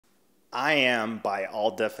I am, by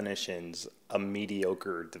all definitions, a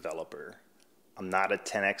mediocre developer. I'm not a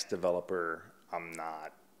 10x developer. I'm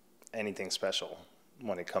not anything special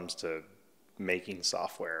when it comes to making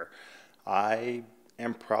software. I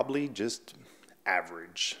am probably just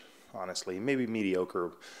average, honestly. Maybe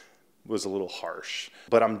mediocre was a little harsh,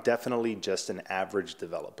 but I'm definitely just an average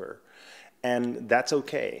developer. And that's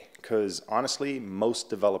okay, because honestly, most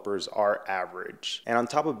developers are average. And on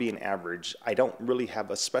top of being average, I don't really have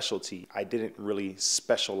a specialty. I didn't really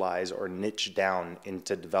specialize or niche down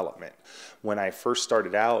into development. When I first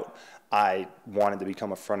started out, I wanted to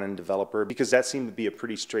become a front-end developer because that seemed to be a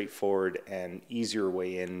pretty straightforward and easier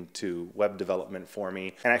way into web development for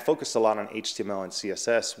me. And I focused a lot on HTML and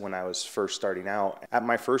CSS when I was first starting out. At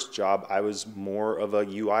my first job, I was more of a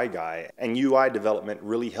UI guy, and UI development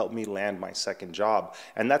really helped me land my second job.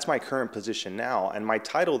 And that's my current position now. And my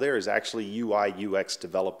title there is actually UI UX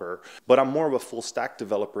developer, but I'm more of a full stack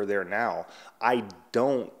developer there now. I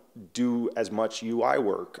don't do as much UI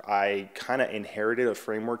work. I kind of inherited a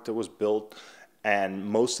framework that was built, and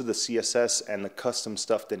most of the CSS and the custom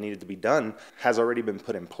stuff that needed to be done has already been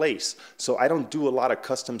put in place. So I don't do a lot of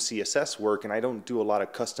custom CSS work, and I don't do a lot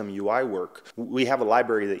of custom UI work. We have a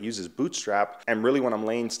library that uses Bootstrap, and really when I'm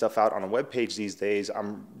laying stuff out on a web page these days,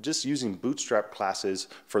 I'm just using Bootstrap classes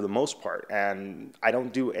for the most part, and I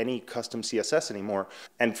don't do any custom CSS anymore.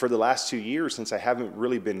 And for the last 2 years, since I haven't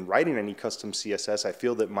really been writing any custom CSS, I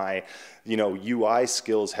feel that my UI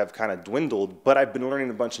skills have kind of dwindled, but I've been learning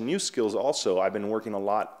a bunch of new skills also. I've been working a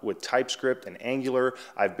lot with TypeScript and Angular.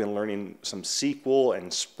 I've been learning some SQL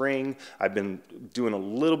and Spring. I've been doing a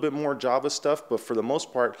little bit more Java stuff, but for the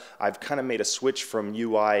most part, I've kind of made a switch from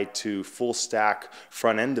UI to full stack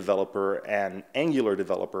front-end developer and Angular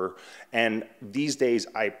developer. And these days,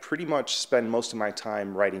 I pretty much spend most of my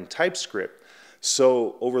time writing TypeScript.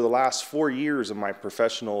 So over the last 4 years of my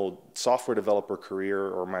professional software developer career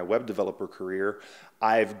or my web developer career,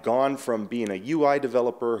 I've gone from being a UI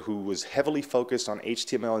developer who was heavily focused on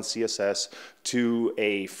HTML and CSS to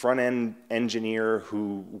a front-end engineer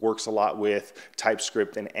who works a lot with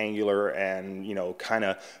TypeScript and Angular and kind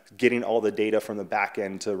of getting all the data from the back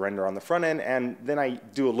end to render on the front end. And then I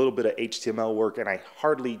do a little bit of HTML work, and I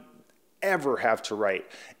hardly ever have to write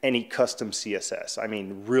any custom CSS. I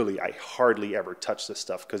mean, really, I hardly ever touch this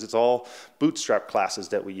stuff because it's all Bootstrap classes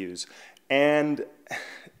that we use. And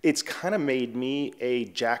it's kind of made me a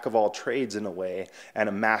jack of all trades in a way and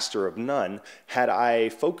a master of none. Had I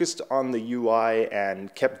focused on the UI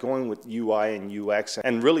and kept going with UI and UX,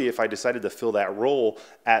 and really if I decided to fill that role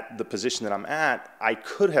at the position that I'm at, I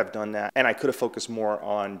could have done that, and I could have focused more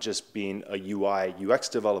on just being a UI UX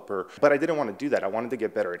developer, but I didn't want to do that. I wanted to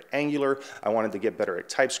get better at Angular, I wanted to get better at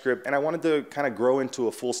TypeScript, and I wanted to kind of grow into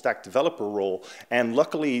a full stack developer role. And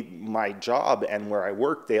luckily my job and where I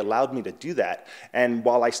work, they allowed me to do that. And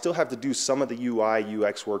while I still have to do some of the UI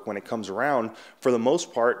UX work when it comes around, for the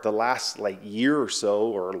most part, the last year or so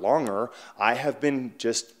or longer, I have been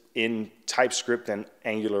just in TypeScript and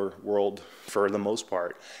Angular world for the most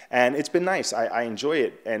part. And it's been nice. I enjoy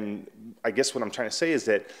it. And I guess what I'm trying to say is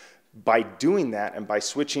that by doing that and by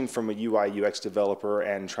switching from a UI UX developer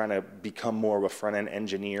and trying to become more of a front-end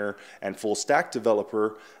engineer and full stack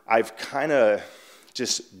developer, I've kind of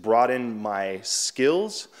just brought in my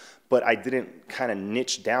skills, but I didn't kind of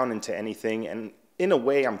niche down into anything. And in a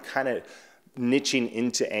way, I'm kind of niching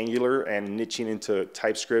into Angular and niching into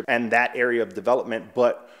TypeScript and that area of development,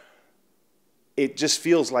 but it just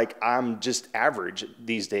feels like I'm just average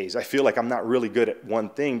these days. I feel like I'm not really good at one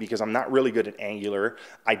thing because I'm not really good at Angular.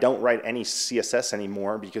 I don't write any CSS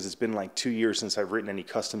anymore because it's been like 2 years since I've written any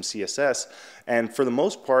custom CSS. And for the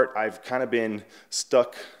most part, I've kind of been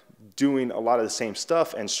stuck doing a lot of the same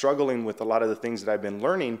stuff and struggling with a lot of the things that I've been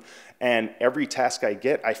learning. And every task I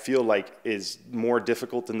get, I feel like is more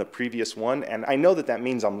difficult than the previous one. And I know that that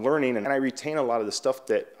means I'm learning, and I retain a lot of the stuff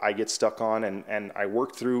that I get stuck on and I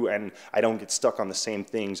work through, and I don't get stuck on the same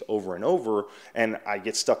things over and over, and I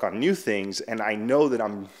get stuck on new things. And I know that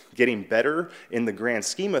I'm getting better in the grand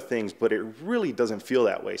scheme of things, but it really doesn't feel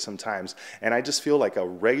that way sometimes. And I just feel like a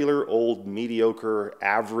regular old mediocre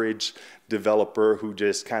average developer who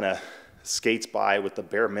just kind of skates by with the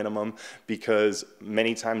bare minimum, because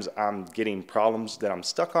many times I'm getting problems that I'm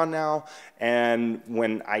stuck on now, and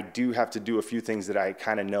when I do have to do a few things that I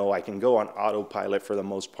kind of know, I can go on autopilot for the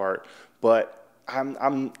most part, but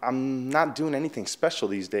I'm not doing anything special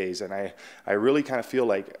these days. And I really kind of feel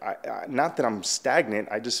like, not that I'm stagnant,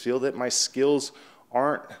 I just feel that my skills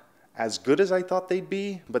aren't as good as I thought they'd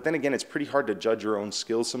be, but then again, it's pretty hard to judge your own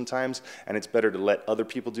skills sometimes, and it's better to let other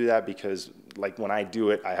people do that because, like, when I do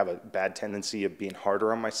it, I have a bad tendency of being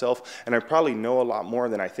harder on myself, and I probably know a lot more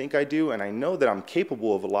than I think I do, and I know that I'm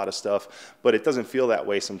capable of a lot of stuff, but it doesn't feel that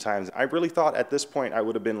way sometimes. I really thought at this point I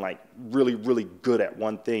would have been like really, really good at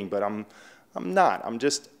one thing, but I'm not. I'm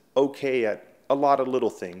just okay at a lot of little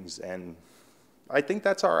things, and I think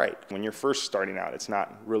that's all right. When you're first starting out, it's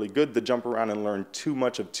not really good to jump around and learn too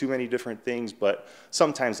much of too many different things, but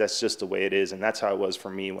sometimes that's just the way it is, and that's how it was for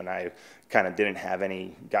me when I kind of didn't have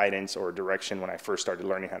any guidance or direction when I first started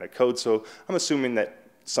learning how to code. So I'm assuming that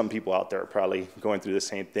some people out there are probably going through the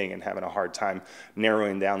same thing and having a hard time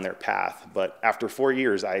narrowing down their path. But after 4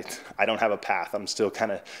 years, I don't have a path. I'm still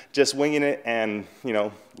kind of just winging it and, you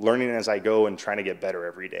know, learning as I go and trying to get better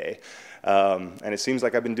every day. And it seems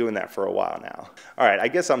like I've been doing that for a while now. All right, I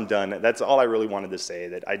guess I'm done. That's all I really wanted to say,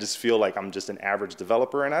 that I just feel like I'm just an average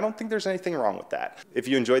developer, and I don't think there's anything wrong with that. If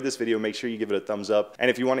you enjoyed this video, make sure you give it a thumbs up. And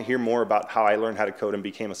if you want to hear more about how I learned how to code and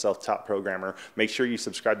became a self-taught programmer, make sure you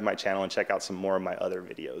subscribe to my channel and check out some more of my other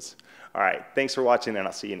videos. All right, thanks for watching, and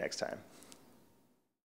I'll see you next time.